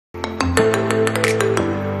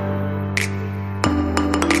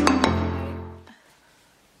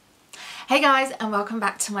Hey guys, and welcome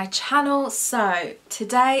back to my channel. So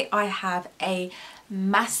today I have a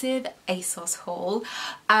massive ASOS haul.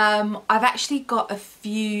 I've actually got a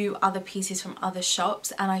few other pieces from other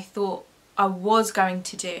shops, and I thought I was going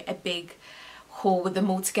to do a big haul with them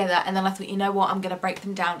all together, and then I thought, you know what, I'm going to break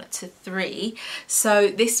them down to 3. So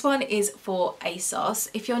this one is for ASOS.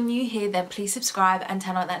 If you're new here, then please subscribe and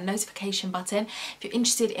turn on that notification button. If you're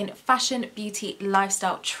interested in fashion, beauty,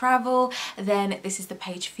 lifestyle, travel, then this is the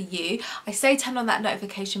page for you. I say turn on that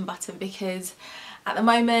notification button because at the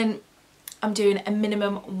moment I'm doing a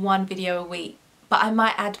minimum 1 video a week, but I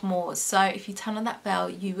might add more, so if you turn on that bell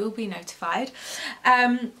you will be notified.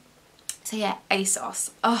 So yeah,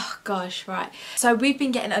 ASOS. Oh gosh, right. So we've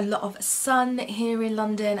been getting a lot of sun here in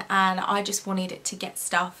London, and I just wanted to get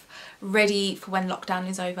stuff ready for when lockdown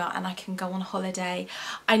is over and I can go on holiday.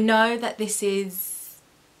 I know that this is,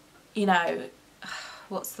 you know,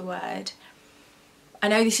 what's the word? I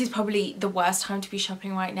know this is probably the worst time to be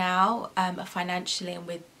shopping right now, financially and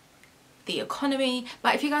with the economy,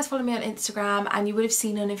 but if you guys follow me on Instagram, and you would have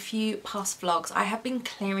seen in a few past vlogs, I have been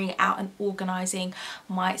clearing out and organising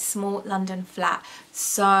my small London flat.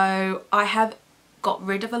 So I have got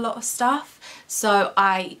rid of a lot of stuff, so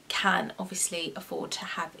I can obviously afford to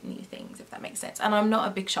have new things, if that makes sense, and I'm not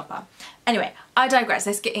a big shopper. Anyway, I digress.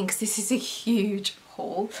 Let's get in because this is a huge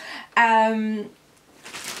haul. Right.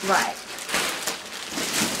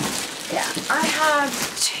 Yeah, I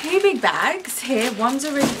have 2 big bags here. One's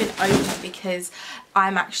already been opened because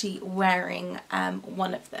I'm actually wearing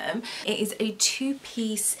one of them. It is a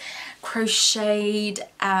 2-piece crocheted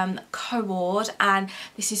cord, and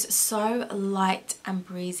this is so light and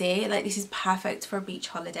breezy. Like, this is perfect for a beach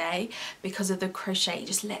holiday because of the crochet. It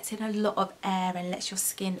just lets in a lot of air and lets your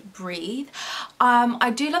skin breathe.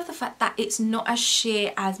 I do love the fact that it's not as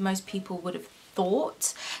sheer as most people would have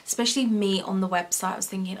thought, especially me on the website. I was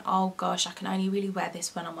thinking, oh gosh, I can only really wear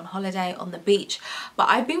this when I'm on holiday on the beach, but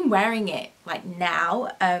I've been wearing it like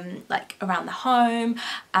now, like around the home,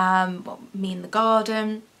 me in the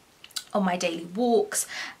garden, on my daily walks,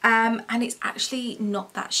 and it's actually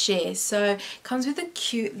not that sheer. So it comes with a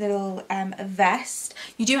cute little vest.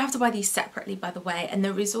 You do have to buy these separately, by the way, and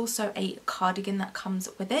there is also a cardigan that comes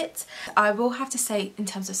with it. I will have to say, in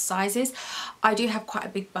terms of sizes, I do have quite a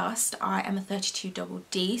big bust. I am a 32 double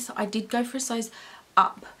D, so I did go for a size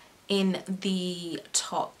up in the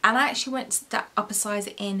top, and I actually went up a size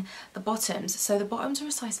in the bottoms. So the bottoms are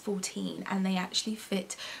a size 14 and they actually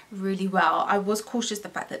fit really well. I was cautious the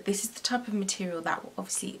fact that this is the type of material that will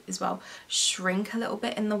obviously as well shrink a little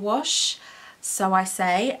bit in the wash, so I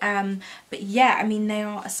say, but yeah, I mean, they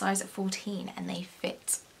are a size 14 and they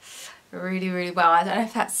fit really well. I don't know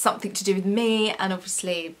if that's something to do with me and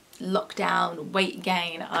obviously lockdown, weight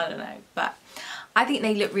gain, I don't know, but I think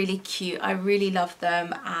they look really cute. I really love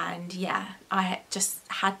them, and yeah, I just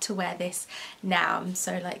had to wear this now. I'm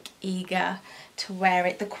so like eager to wear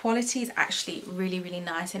it. The quality is actually really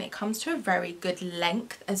nice, and it comes to a very good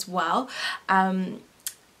length as well. And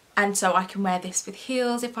so I can wear this with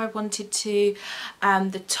heels if I wanted to.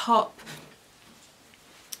 The top,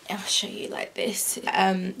 I'll show you like this.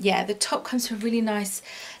 Yeah, the top comes to a really nice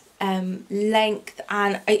length,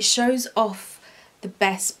 and it shows off the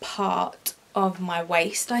best part of my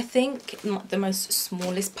waist, I think, not the most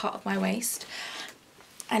smallest part of my waist,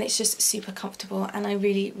 and it's just super comfortable and I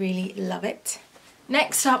really love it.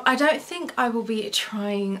 Next up, I don't think I will be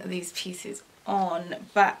trying these pieces on,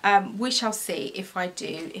 but we shall see if I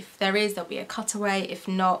do. If there is, there'll be a cutaway. If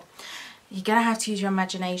not, you're gonna have to use your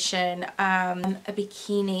imagination. A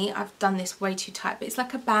bikini, I've done this way too tight, but it's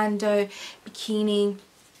like a bandeau bikini.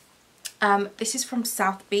 This is from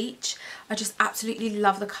South Beach. I just absolutely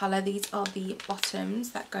love the colour. These are the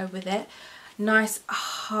bottoms that go with it. Nice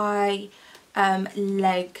high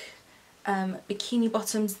leg bikini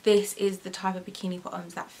bottoms. This is the type of bikini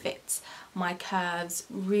bottoms that fits my curves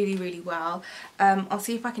really well. I'll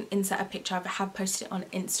see if I can insert a picture. I have posted it on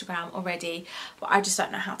Instagram already, but I just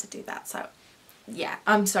don't know how to do that, so yeah,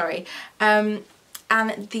 I'm sorry. And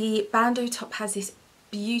the bandeau top has this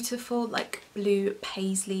beautiful like blue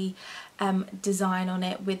paisley design on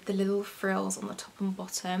it with the little frills on the top and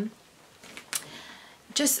bottom.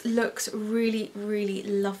 Just looks really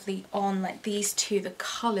lovely on like these two. The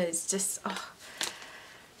colours just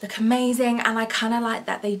look amazing, and I kind of like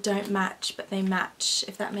that they don't match but they match,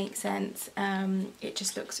 if that makes sense. It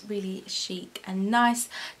just looks really chic and nice.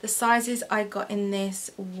 The sizes I got in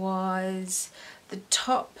this was the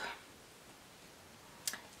top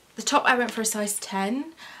I went for a size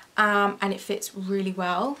 10, and it fits really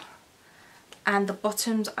well. and the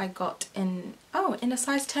bottoms I got in a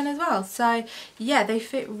size 10 as well. So yeah, they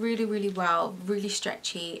fit really, really well, really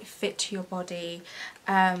stretchy, fit to your body.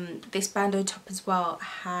 This bandeau top as well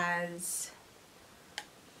has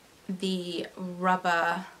the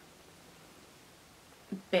rubber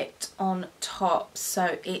bit on top,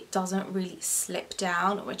 so it doesn't really slip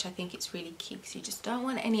down, which I think it's really key because you just don't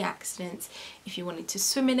want any accidents if you wanted to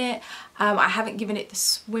swim in it. I haven't given it the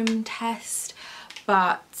swim test,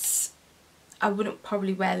 but I wouldn't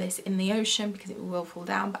probably wear this in the ocean because it will fall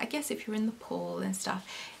down, but I guess if you're in the pool and stuff,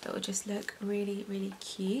 it will just look really, really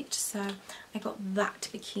cute. So I got that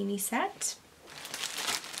bikini set.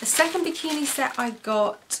 The second bikini set I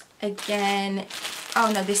got, again,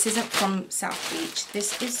 oh no, this isn't from South Beach.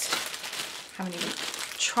 This is, haven't even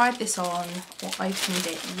tried this on or opened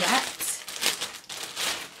it yet.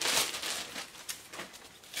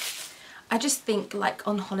 I just think like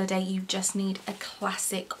on holiday you just need a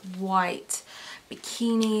classic white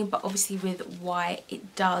bikini, but obviously with white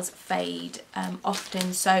it does fade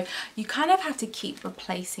often, so you kind of have to keep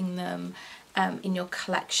replacing them in your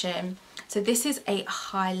collection. So this is a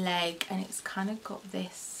high leg and it's kind of got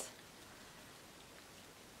this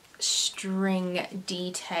string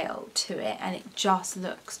detail to it and it just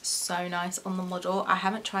looks so nice on the model. I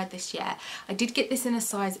haven't tried this yet. I did get this in a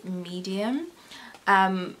size medium,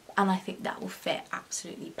 and I think that will fit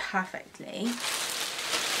absolutely perfectly.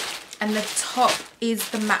 And the top is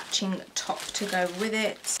the matching top to go with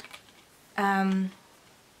it. And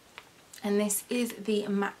this is the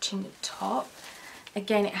matching top.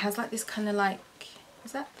 Again, it has like this kind of like,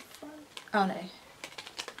 is that the front? Oh no.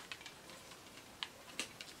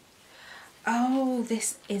 Oh,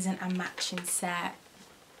 this isn't a matching set.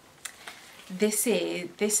 This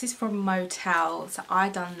is from Motel, so I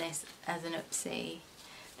done this as an oopsie.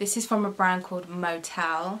 This is from a brand called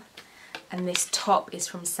Motel, and this top is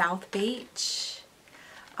from South Beach.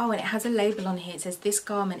 Oh, and it has a label on here. It says this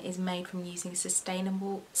garment is made from using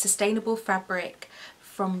sustainable fabric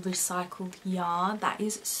from recycled yarn. That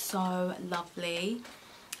is so lovely.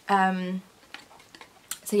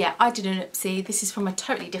 So yeah, I did an oopsie. This is from a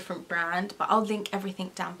totally different brand, but I'll link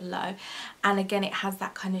everything down below. And again, it has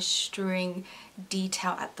that kind of string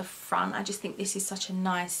detail at the front. I just think this is such a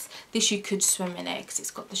nice, this you could swim in it because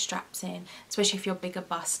it's got the straps in, especially if you're bigger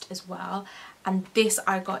bust as well. And this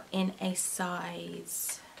I got in a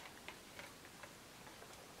size,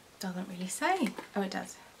 doesn't really say. Oh, it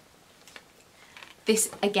does. This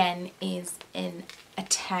again is in a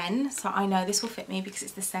 10, so I know this will fit me because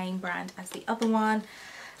it's the same brand as the other one.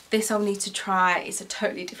 This I'll need to try. It's a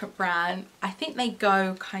totally different brand. I think they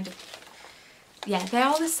go kind of, yeah, they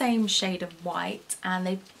are the same shade of white and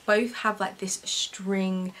they both have like this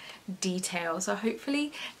string detail, so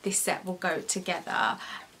hopefully this set will go together.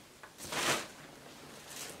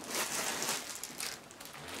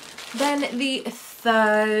 Then the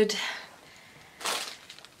third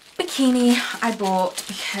bikini I bought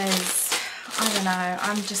because I don't know,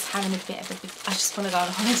 I'm just having a bit of a, I just want to go on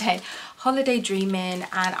a holiday dreaming,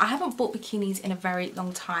 and I haven't bought bikinis in a very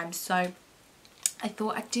long time, so I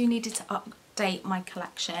thought I do needed to update my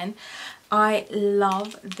collection. I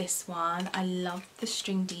love this one. I love the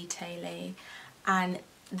string detailing and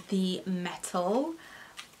the metal.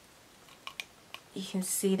 You can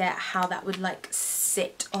see that how that would like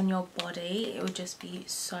sit on your body. It would just be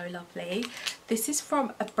so lovely. This is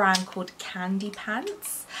from a brand called Candy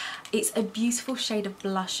Pants. It's a beautiful shade of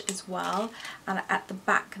blush as well, and at the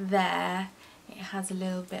back there it has a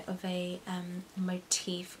little bit of a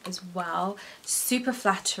motif as well. Super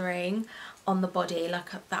flattering on the body,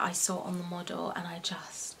 like that I saw on the model, and I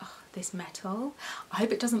just, oh, this metal, I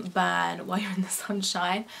hope it doesn't burn while you're in the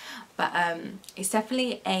sunshine, but it's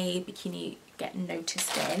definitely a bikini get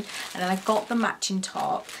noticed in. And then I got the matching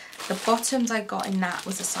top. The bottoms I got in that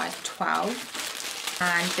was a size 12,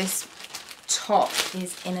 and this top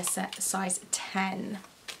is in a size 10.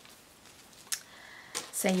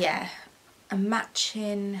 So yeah, a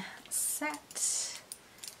matching set.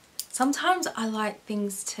 Sometimes I like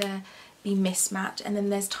things to be mismatched, and then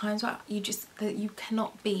there's times where you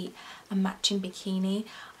cannot be a matching bikini.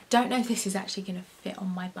 I don't know if this is actually going to fit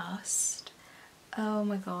on my bust. Oh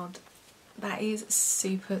my god, that is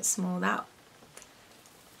super small. That,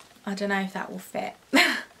 I don't know if that will fit.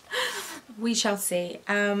 We shall see.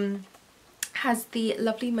 Has the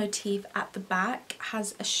lovely motif at the back,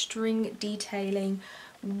 has a string detailing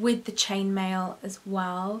with the chainmail as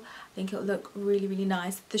well. I think it'll look really, really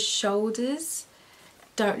nice. The shoulders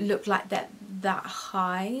don't look like that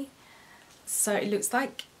high, so it looks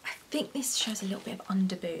like, I think this shows a little bit of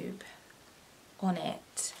under boob on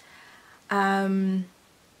it.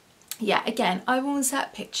 yeah, again, I will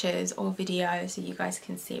insert pictures or videos so you guys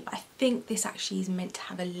can see, but I think this actually is meant to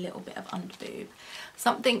have a little bit of under boob.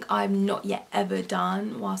 Something I've not yet ever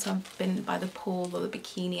done whilst I've been by the pool or the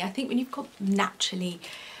bikini. I think when you've got naturally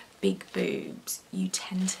big boobs, you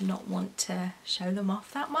tend to not want to show them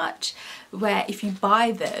off that much, where if you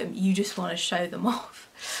buy them, you just want to show them off.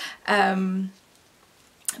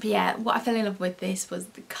 But yeah, what I fell in love with this was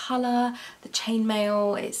the colour, the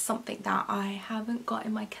chainmail. It's something that I haven't got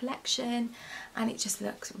in my collection and it just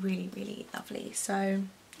looks really, really lovely. So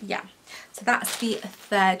yeah, so that's the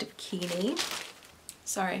third bikini.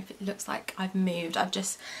 Sorry if it looks like I've moved. I've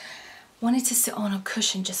just wanted to sit on a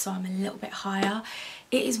cushion just so I'm a little bit higher.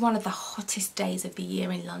 It is one of the hottest days of the year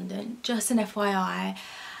in London, just an FYI.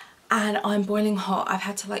 And I'm boiling hot. I've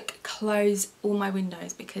had to like close all my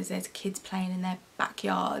windows because there's kids playing in their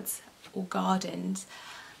backyards or gardens.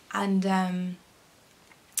 And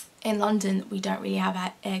in London we don't really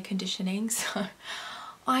have air conditioning, so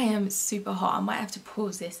I am super hot. I might have to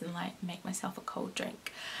pause this and like make myself a cold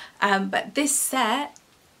drink. But this set,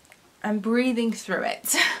 I'm breathing through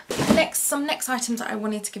it. Some next items that I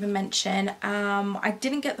wanted to give a mention. I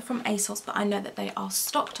didn't get them from ASOS, but I know that they are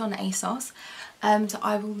stocked on ASOS. So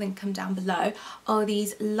I will link them down below. Are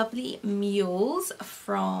these lovely mules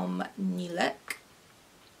from New Look.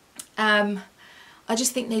 I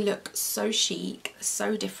just think they look so chic,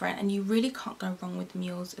 so different, and you really can't go wrong with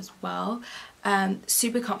mules as well.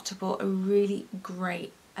 Super comfortable, a really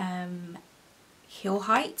great heel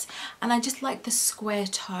height, and I just like the square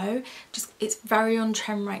toe. Just, it's very on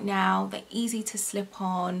trend right now. They're easy to slip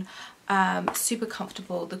on, super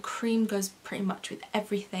comfortable. The cream goes pretty much with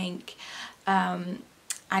everything, and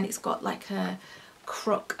it's got like a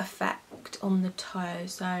croc effect on the toe,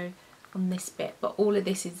 so on this bit, but all of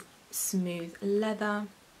this is smooth leather,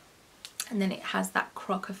 and then it has that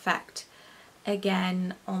croc effect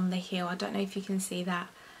again on the heel. I don't know if you can see that,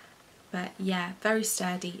 but yeah, very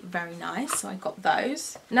sturdy, very nice. So I got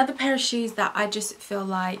those. Another pair of shoes that I just feel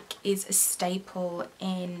like is a staple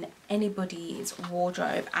in anybody's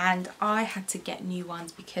wardrobe, and I had to get new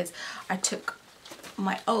ones because I took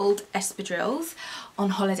my old espadrilles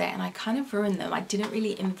on holiday and I kind of ruined them. I didn't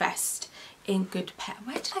really invest in good pair.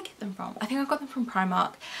 Where did I get them from? I think I got them from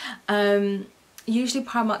Primark. Usually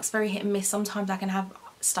Primark's very hit and miss. Sometimes I can have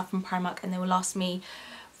stuff from Primark and they will last me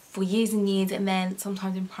for years and years, and then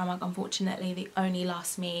sometimes in Primark, unfortunately, they only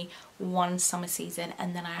last me one summer season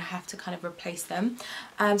and then I have to kind of replace them.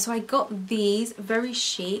 So I got these, very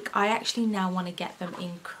chic. I actually now want to get them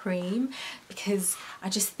in cream because I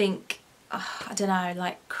just think, I don't know,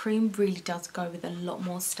 like cream really does go with a lot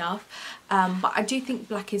more stuff, but I do think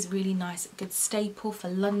black is really nice, a good staple for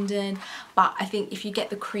London. But I think if you get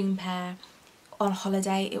the cream pair on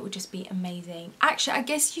holiday, it would just be amazing. Actually, I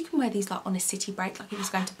guess you can wear these like on a city break, like if you're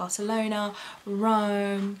going to Barcelona,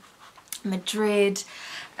 Rome, Madrid.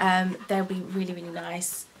 They'll be really, really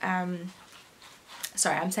nice.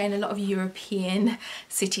 Sorry, I'm saying a lot of European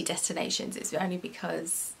city destinations. It's only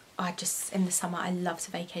because I just, in the summer, I love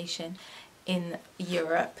to vacation in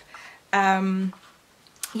Europe.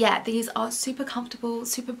 Yeah, these are super comfortable,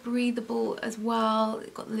 super breathable as well.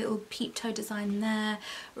 They've got a little peep toe design there,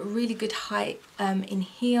 really good height in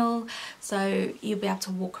heel, so you'll be able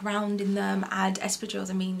to walk around in them. And espadrilles,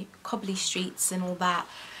 I mean, cobbly streets and all that,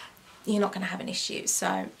 you're not going to have an issue.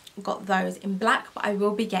 So got those in black, but I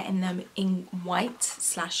will be getting them in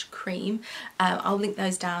white/cream. I'll link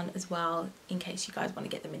those down as well in case you guys want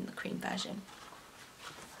to get them in the cream version.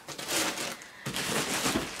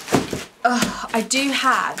 I do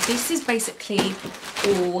have, this is basically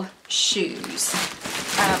all shoes.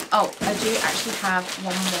 Oh, I do actually have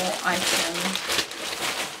one more item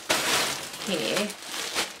here.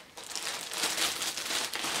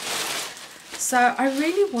 So I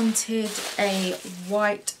really wanted a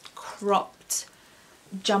white cropped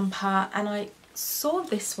jumper, and I saw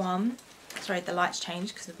this one. Sorry, the lights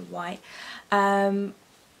changed because of the white. And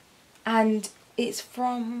it's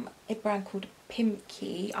from a brand called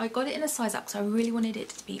Pimki. I got it in a size up because I really wanted it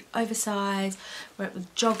to be oversized, where it was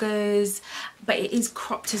joggers, but it is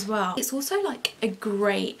cropped as well. It's also like a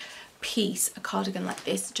great piece, a cardigan like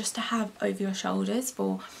this, just to have over your shoulders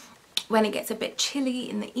for when it gets a bit chilly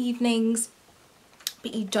in the evenings,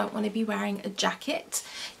 but you don't want to be wearing a jacket.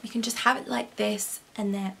 You can just have it like this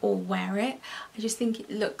and then, or wear it. I just think it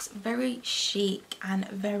looks very chic and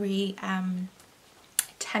very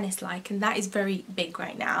tennis-like, and that is very big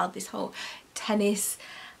right now, this whole tennis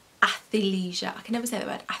athleisure, I can never say the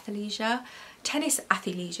word athleisure, tennis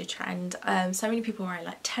athleisure trend. So many people wearing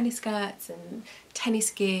like tennis skirts and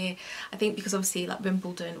tennis gear. I think because obviously like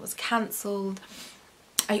Wimbledon was cancelled,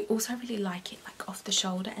 I also really like it like off the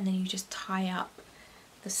shoulder, and then you just tie up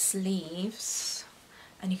the sleeves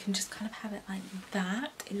and you can just kind of have it like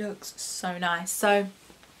that. It looks so nice. So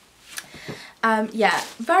yeah,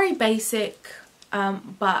 very basic,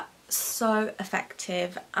 but so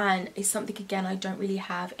effective, and it's something again I don't really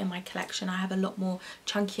have in my collection. I have a lot more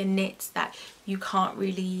chunkier knits that you can't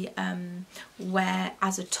really wear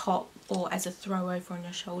as a top or as a throw over on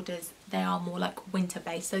your shoulders. They are more like winter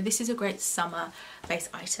based, so this is a great summer based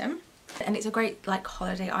item, and it's a great like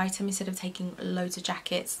holiday item. Instead of taking loads of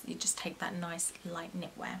jackets, you just take that nice light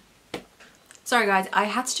knitwear. Sorry guys, I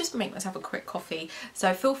had to just make myself a quick coffee,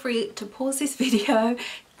 so feel free to pause this video,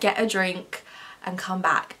 get a drink and come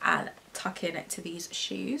back and tuck in to these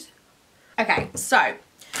shoes. Okay, so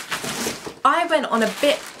I went on a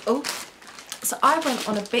bit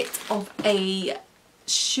of a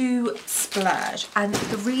shoe splurge, and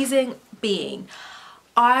the reason being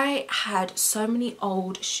I had so many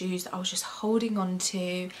old shoes that I was just holding on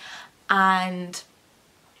to and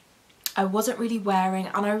I wasn't really wearing,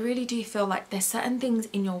 and I really do feel like there's certain things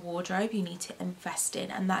in your wardrobe you need to invest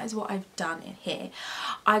in, and that is what I've done in here.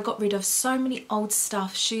 I got rid of so many old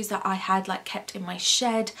stuff, shoes that I had like kept in my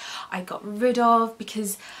shed, I got rid of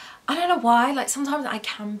because I don't know why, like sometimes I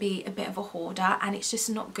can be a bit of a hoarder and it's just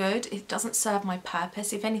not good. It doesn't serve my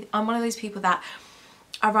purpose. If anything, I'm one of those people that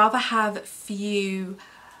I'd rather have few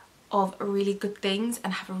of really good things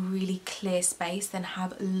and have a really clear space than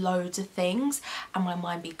have loads of things and my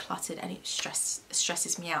mind be cluttered, and it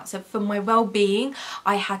stresses me out. So for my well-being,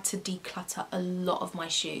 I had to declutter a lot of my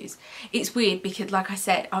shoes. It's weird because like I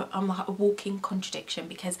said, I'm like a walking contradiction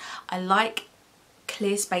because I like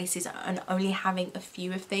clear spaces and only having a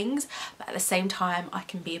few of things, but at the same time I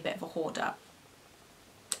can be a bit of a hoarder.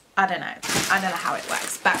 I don't know how it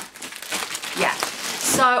works, but yeah.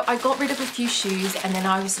 So I got rid of a few shoes, and then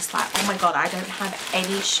I was just like, oh my god, I don't have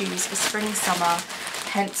any shoes for spring summer,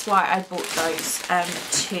 hence why I bought those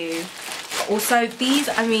too. But also these,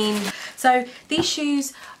 I mean, so these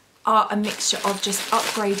shoes are a mixture of just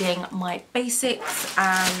upgrading my basics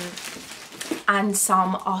and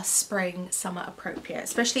some are spring summer appropriate,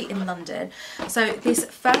 especially in London. So this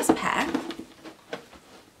first pair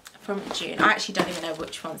from June, I actually don't even know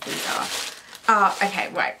which ones these are.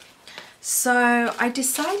 Okay, right. So I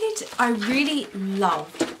decided I really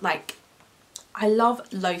loved, like, I love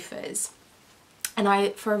loafers,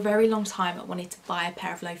 and for a very long time I wanted to buy a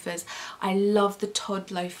pair of loafers. I love the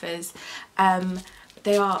Todd loafers.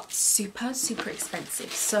 They are super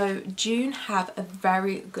expensive, so June have a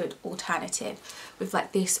very good alternative with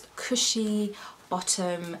like this cushy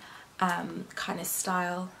bottom kind of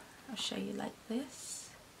style. I'll show you like this.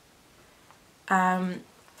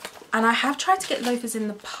 And I have tried to get loafers in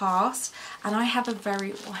the past, and I have a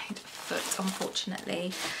very wide foot,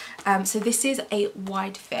 unfortunately. So this is a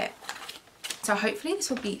wide fit. So hopefully this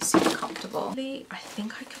will be super comfortable. I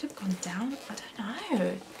think I could have gone down. I don't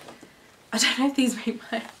know. I don't know if these make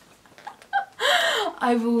my...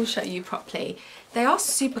 I will show you properly. They are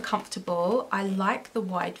super comfortable. I like the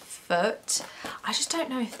wide foot. I just don't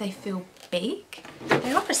know if they feel big.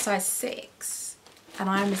 They are a size 6, and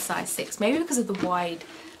I'm a size 6. Maybe because of the wide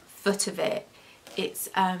foot of it, it's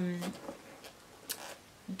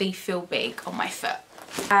they feel big on my foot.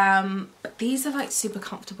 But these are like super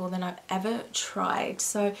comfortable than I've ever tried.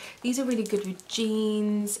 So these are really good with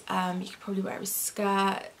jeans. You could probably wear with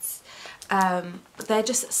skirts. But they're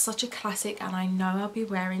just such a classic, and I know I'll be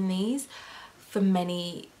wearing these for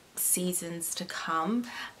many seasons to come.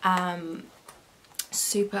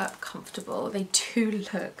 Super comfortable. They do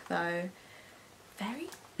look though very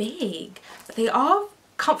big, but they are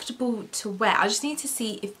comfortable to wear. I just need to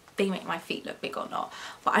see if they make my feet look big or not.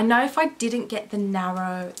 But I know if I didn't get the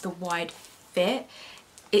wide fit,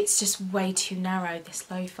 it's just way too narrow,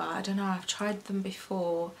 this loafer. I don't know, I've tried them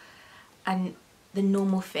before and the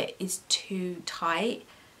normal fit is too tight.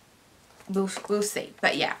 We'll see.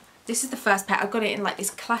 But yeah, this is the first pair. I've got it in like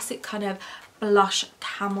this classic kind of blush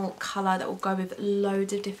camel colour that will go with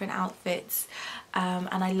loads of different outfits.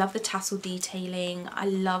 And I love the tassel detailing. I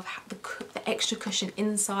love the extra cushion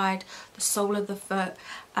inside, the sole of the foot,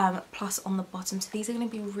 plus on the bottom. So these are going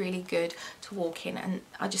to be really good to walk in, and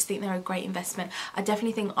I just think they're a great investment. I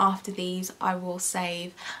definitely think after these I will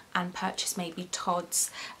save and purchase maybe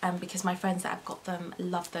Todds, because my friends that have got them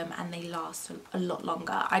love them and they last a lot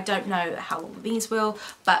longer. I don't know how long these will,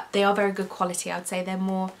 but they are very good quality. I would say they're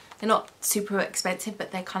not super expensive,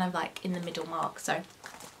 but they're kind of like in the middle mark. So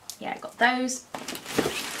yeah, I got those.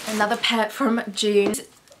 Another pair from June.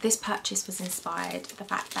 This purchase was inspired by the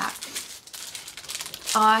fact that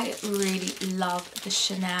I really love the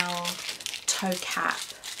Chanel toe cap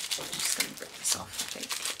just going to rip this off, I think.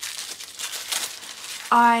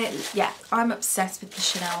 I'm obsessed with the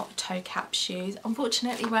Chanel toe cap shoes.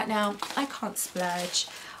 Unfortunately right now I can't splurge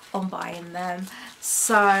on buying them,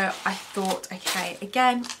 so I thought, okay,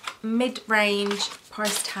 again, mid-range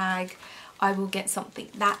price tag, I will get something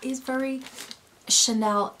that is very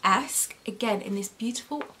Chanel-esque, again in this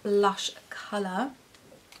beautiful blush colour.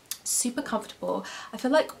 Super comfortable. I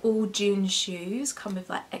feel like all June shoes come with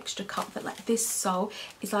like extra comfort. Like this sole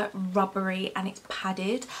is like rubbery and it's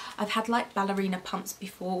padded. I've had like ballerina pumps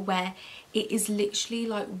before where it is literally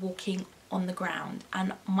like walking on the ground,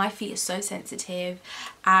 and my feet are so sensitive,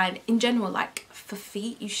 and in general, like for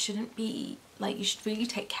feet, you shouldn't be like, you should really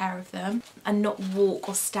take care of them and not walk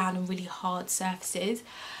or stand on really hard surfaces.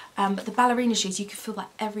 But the ballerina shoes, you can feel like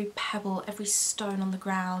every pebble, every stone on the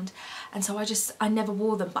ground, and so I never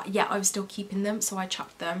wore them, but yeah, I was still keeping them, so I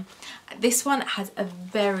chucked them. This one has a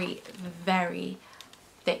very, very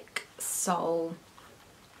thick sole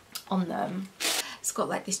on them. It's got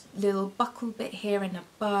like this little buckle bit here and a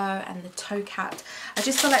bow and the toe cap. I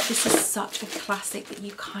just feel like this is such a classic that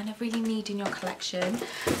you kind of really need in your collection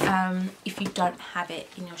if you don't have it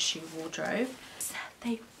in your shoe wardrobe.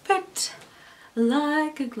 They fit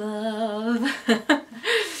like a glove.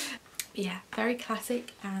 Yeah, very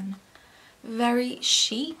classic and very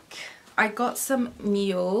chic. I got some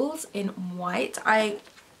mules in white. I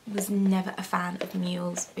was never a fan of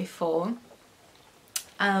mules before,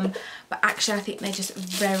 but actually I think they're just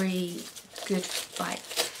very good like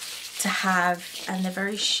to have, and they're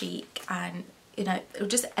very chic, and you know, it'll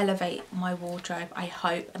just elevate my wardrobe, I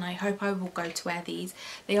hope, and I hope I will go to wear these.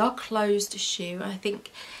 They are closed shoe. I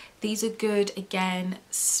think these are good, again,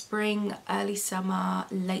 spring, early summer,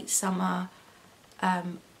 late summer,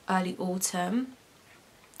 early autumn.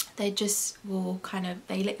 They just will kind of,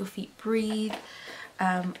 they let your feet breathe.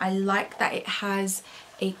 I like that it has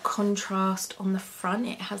a contrast on the front.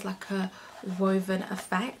 It has like a woven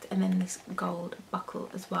effect, and then this gold buckle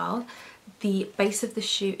as well. The base of the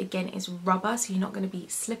shoe again is rubber, so you're not going to be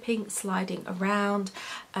slipping, sliding around,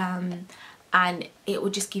 and it will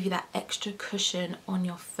just give you that extra cushion on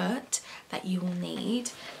your foot that you will need.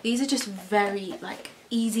 These are just very like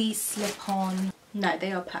easy slip on. No,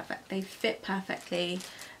 they are perfect. They fit perfectly.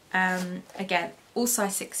 Again, all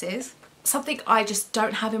size 6s. Something I just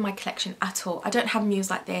don't have in my collection at all. I don't have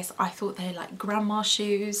mules like this. I thought they're like grandma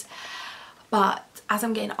shoes, but as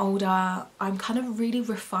I'm getting older, I'm kind of really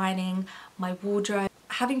refining my wardrobe,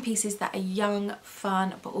 having pieces that are young,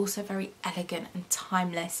 fun, but also very elegant and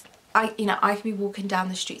timeless. I could be walking down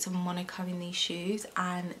the streets of Monaco in these shoes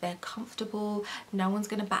and they're comfortable, no one's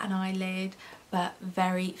gonna bat an eyelid, but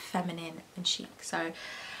very feminine and chic. So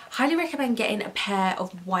highly recommend getting a pair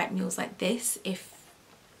of white mules like this if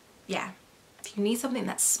you need something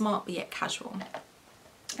that's smart but yet casual,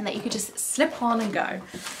 and that you could just slip on and go.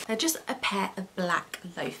 They're just a pair of black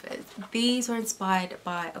loafers. These were inspired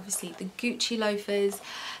by obviously the Gucci loafers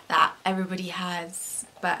that everybody has,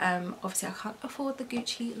 but obviously I can't afford the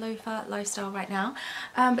Gucci loafer lifestyle right now.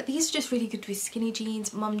 But these are just really good with skinny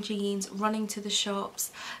jeans, mum jeans, running to the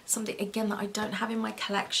shops, something again that I don't have in my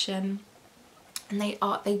collection. And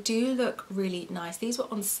they do look really nice. These were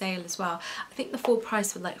on sale as well. I think the full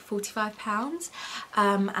price was like £45,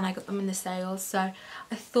 and I got them in the sale. So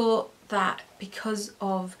I thought that because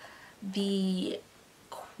of the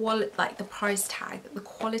quality, like the price tag, the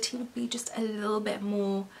quality would be just a little bit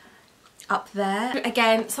more up there.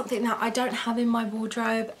 Again, something that I don't have in my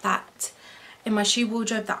wardrobe, that in my shoe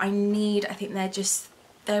wardrobe that I need. I think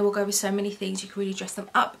they will go with so many things. You can really dress them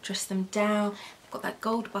up, dress them down. They've got that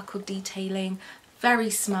gold buckle detailing.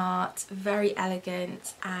 Very smart, very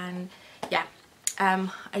elegant, and yeah,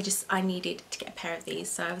 I needed to get a pair of these,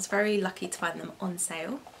 so I was very lucky to find them on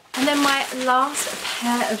sale. And then my last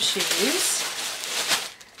pair of shoes,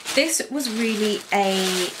 this was really a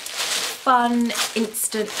fun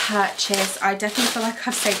instant purchase. I definitely feel like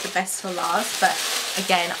I've saved the best for last, but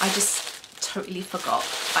again, I just totally forgot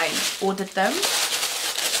I ordered them.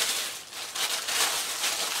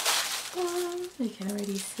 You can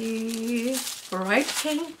already see, bright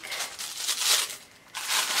pink.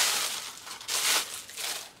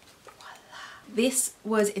 Voila. This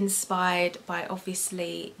was inspired by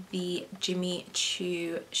obviously the Jimmy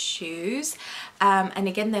Choo shoes, and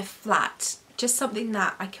again they're flat, just something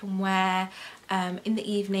that I can wear in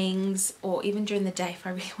the evenings or even during the day if I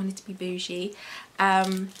really wanted to be bougie.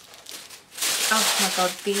 Oh my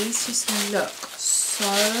god, these just look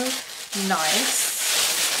so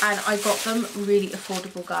nice. and I got them really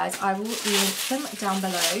affordable, guys. I will link them down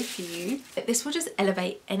below for you. This will just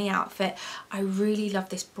elevate any outfit. I really love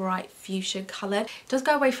this bright fuchsia colour. It does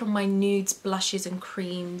go away from my nudes, blushes and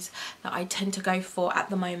creams that I tend to go for at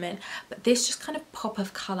the moment, but this just kind of pop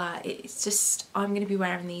of colour, it's just, I'm going to be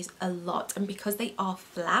wearing these a lot, and because they are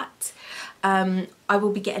flat, I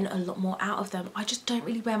will be getting a lot more out of them. I just don't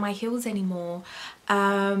really wear my heels anymore,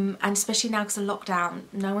 and especially now because of lockdown,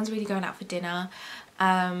 no one's really going out for dinner.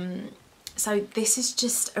 So this is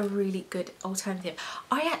just a really good alternative.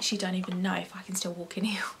 I actually don't even know if I can still walk in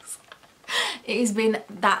heels. It has been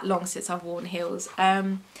that long since I've worn heels.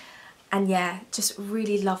 And yeah, just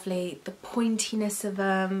really lovely. The pointiness of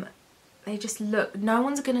them, they just look, no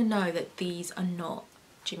one's gonna know that these are not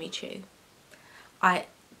Jimmy Choo. I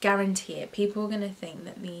guarantee it. People are gonna think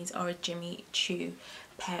that these are a Jimmy Choo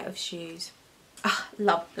pair of shoes. Ah,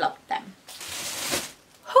 love them.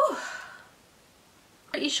 Whew.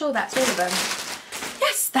 Pretty sure that's all of them.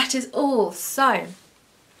 Yes, that is all. So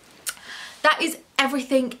that is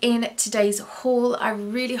everything in today's haul. I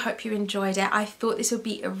really hope you enjoyed it. I thought this would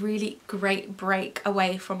be a really great break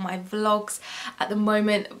away from my vlogs. At the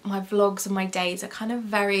moment, my vlogs and my days are kind of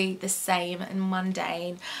very the same and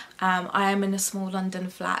mundane. I am in a small London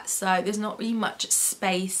flat, so there's not really much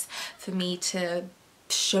space for me to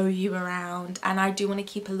show you around, and I do want to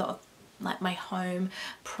keep a lot of like my home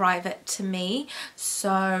private to me.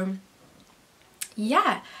 So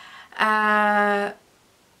yeah,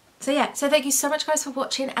 so thank you so much, guys, for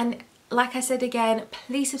watching, and like I said again,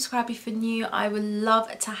 please subscribe if you're new. I would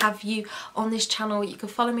love to have you on this channel. You can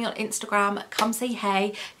follow me on Instagram, come say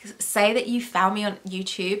hey, say that you found me on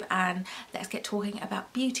YouTube, and let's get talking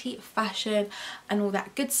about beauty, fashion and all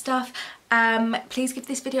that good stuff. Please give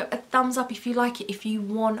this video a thumbs up if you like it, if you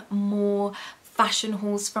want more fashion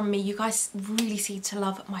hauls from me. You guys really seem to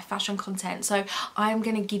love my fashion content, so I'm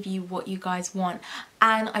gonna give you what you guys want.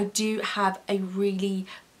 And I do have a really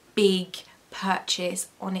big purchase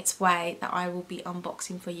on its way that I will be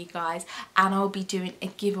unboxing for you guys, and I'll be doing a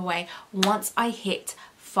giveaway once I hit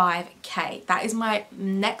 5k. That is my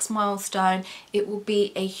next milestone. It will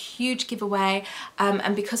be a huge giveaway,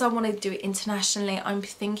 and because I want to do it internationally, I'm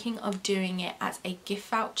thinking of doing it as a gift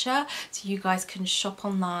voucher so you guys can shop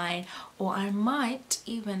online, or I might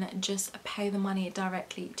even just pay the money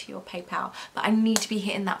directly to your PayPal, but I need to be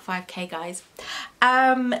hitting that 5k, guys.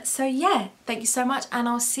 So yeah, thank you so much, and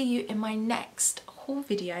I'll see you in my next haul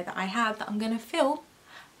video that I have that I'm gonna film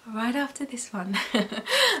right after this one.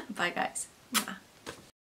 Bye, guys. Mwah.